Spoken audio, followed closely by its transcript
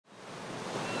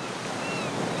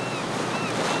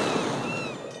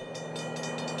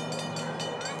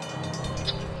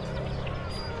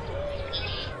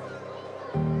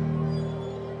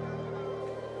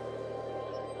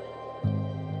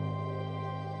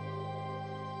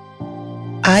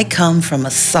I come from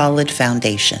a solid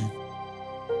foundation,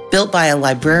 built by a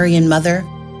librarian mother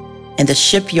and a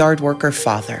shipyard worker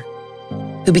father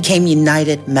who became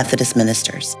United Methodist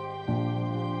ministers.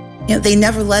 They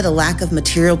never let a lack of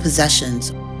material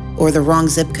possessions or the wrong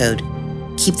zip code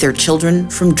keep their children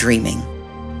from dreaming.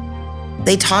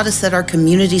 They taught us that our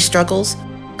community struggles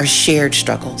are shared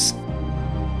struggles.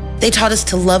 They taught us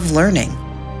to love learning,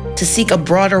 to seek a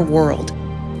broader world,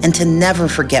 and to never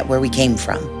forget where we came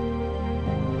from.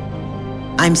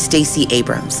 I'm Stacey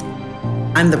Abrams.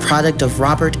 I'm the product of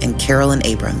Robert and Carolyn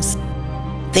Abrams.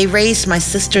 They raised my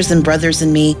sisters and brothers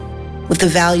and me with the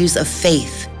values of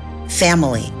faith,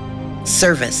 family,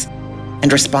 service,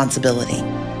 and responsibility.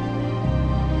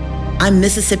 I'm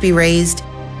Mississippi raised,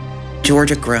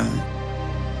 Georgia grown,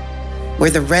 where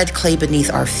the red clay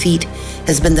beneath our feet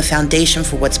has been the foundation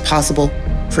for what's possible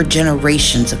for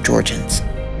generations of Georgians.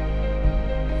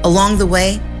 Along the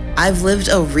way, I've lived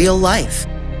a real life.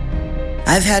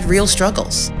 I've had real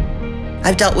struggles.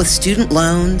 I've dealt with student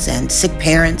loans and sick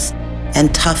parents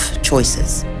and tough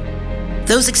choices.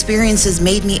 Those experiences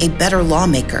made me a better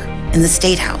lawmaker in the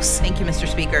State House. Thank you, Mr.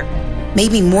 Speaker.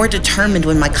 Made me more determined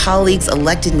when my colleagues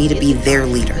elected me to be their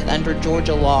leader. Under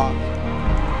Georgia law.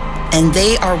 And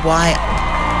they are why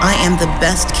I am the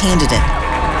best candidate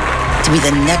to be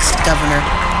the next governor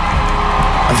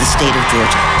of the state of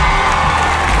Georgia.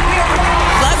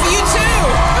 Love you too!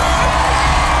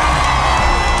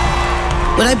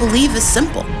 What I believe is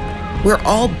simple. We're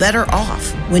all better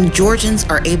off when Georgians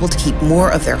are able to keep more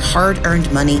of their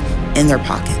hard-earned money in their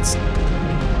pockets.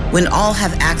 When all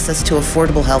have access to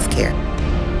affordable health care,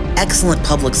 excellent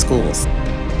public schools,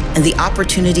 and the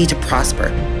opportunity to prosper,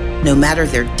 no matter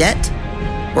their debt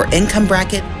or income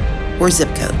bracket or zip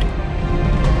code.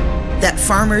 That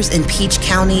farmers in Peach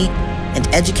County and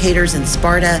educators in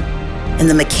Sparta and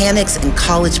the mechanics in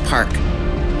College Park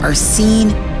are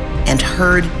seen and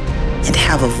heard and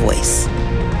have a voice.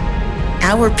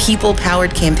 Our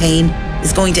people-powered campaign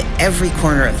is going to every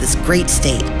corner of this great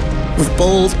state with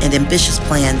bold and ambitious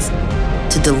plans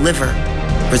to deliver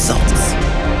results.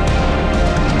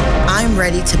 I'm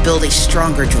ready to build a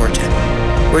stronger Georgia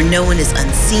where no one is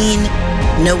unseen,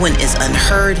 no one is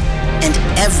unheard, and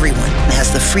everyone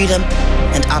has the freedom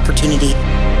and opportunity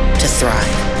to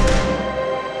thrive.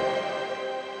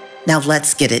 Now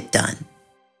let's get it done.